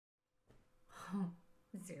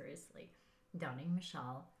Seriously, doubting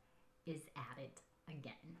Michele is at it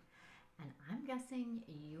again. And I'm guessing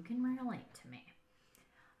you can relate to me.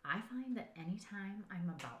 I find that anytime I'm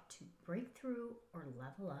about to break through or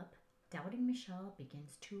level up, doubting Michele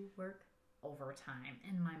begins to work overtime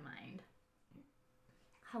in my mind.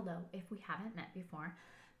 Hello, if we haven't met before,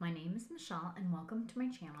 my name is Michele and welcome to my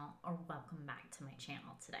channel, or welcome back to my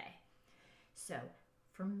channel today. So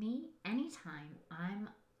for me, anytime I'm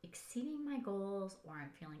exceeding my goals or I'm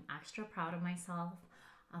feeling extra proud of myself,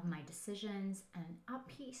 of my decisions, and at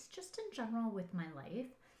peace just in general with my life,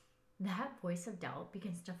 that voice of doubt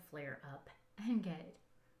begins to flare up and get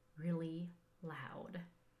really loud.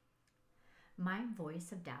 My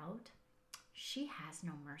voice of doubt, she has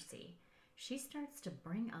no mercy. She starts to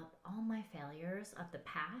bring up all my failures of the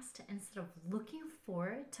past instead of looking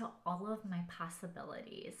forward to all of my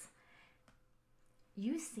possibilities.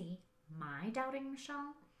 You see, my doubting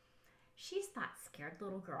Michele, she's that scared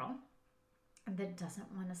little girl that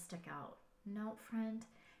doesn't want to stick out. No, friend,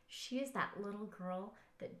 she is that little girl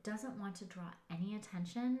that doesn't want to draw any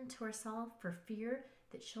attention to herself for fear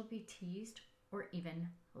that she'll be teased or even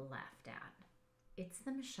laughed at. It's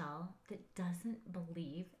the Michele that doesn't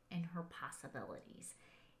believe in her possibilities.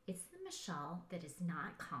 It's the Michele that is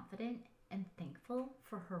not confident and thankful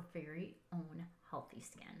for her very own healthy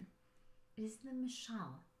skin. It is the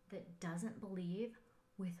Michele that doesn't believe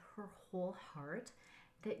with her whole heart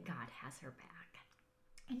that God has her back.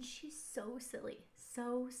 And she's so silly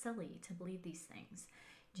to believe these things.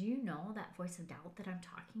 Do you know that voice of doubt that I'm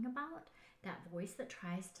talking about? That voice that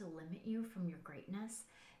tries to limit you from your greatness?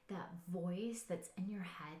 That voice that's in your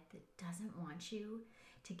head that doesn't want you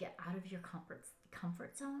to get out of your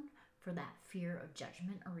comfort zone for that fear of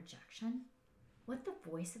judgment or rejection? What the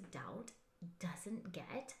voice of doubt doesn't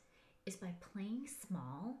get is by playing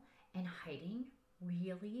small and hiding,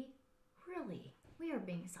 really, we are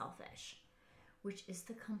being selfish, which is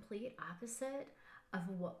the complete opposite of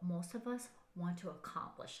what most of us want to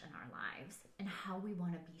accomplish in our lives and how we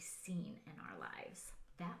want to be seen in our lives.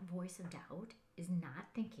 That voice of doubt is not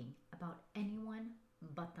thinking about anyone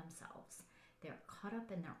but themselves. They're caught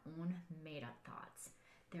up in their own made-up thoughts.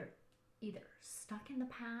 They're either stuck in the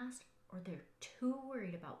past or they're too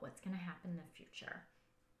worried about what's going to happen in the future.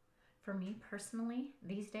 For me personally,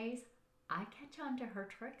 these days, I catch on to her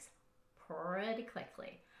tricks pretty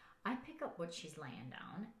quickly. I pick up what she's laying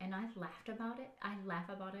down and I laugh about it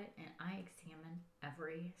and I examine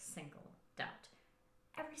every single doubt,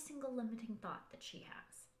 every single limiting thought that she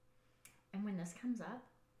has. And when this comes up,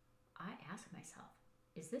 I ask myself,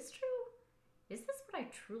 is this true? Is this what I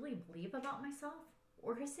truly believe about myself?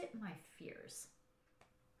 Or is it my fears?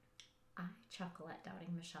 I chuckle at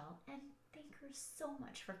doubting Michele and thank her so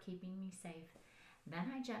much for keeping me safe.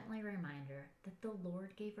 Then I gently remind her that the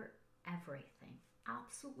Lord gave her everything,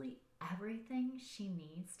 absolutely everything she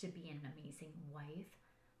needs to be an amazing wife,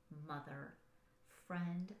 mother,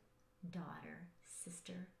 friend, daughter,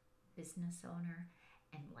 sister, business owner,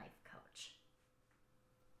 and life coach.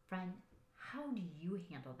 Friend, how do you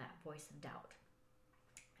handle that voice of doubt?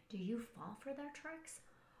 Do you fall for their tricks?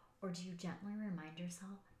 Or do you gently remind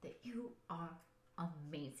yourself that you are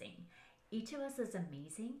amazing? Each of us is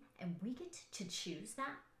amazing, and we get to choose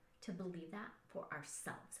that, to believe that for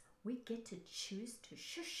ourselves. We get to choose to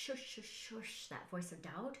shush that voice of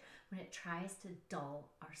doubt when it tries to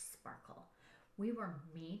dull our sparkle. We were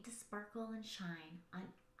made to sparkle and shine on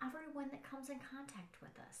everyone that comes in contact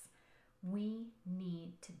with us. We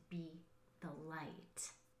need to be the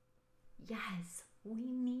light. Yes, we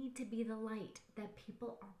need to be the light that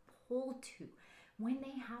people are pulled to when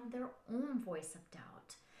they have their own voice of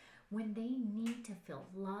doubt, when they need to feel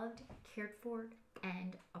loved, cared for,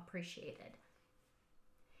 and appreciated.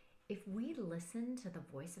 If we listen to the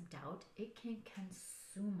voice of doubt, it can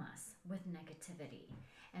consume us with negativity,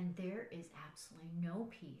 and there is absolutely no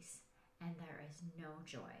peace and there is no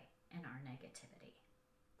joy in our negativity.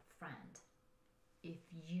 Friend, if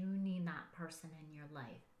you need that person in your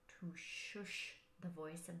life to shush the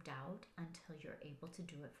voice of doubt until you're able to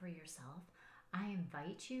do it for yourself, I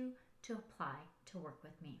invite you to apply to work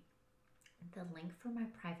with me. The link for my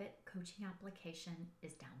private coaching application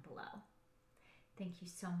is down below. Thank you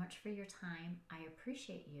so much for your time. I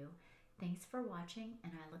appreciate you. Thanks for watching,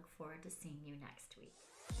 and I look forward to seeing you next week.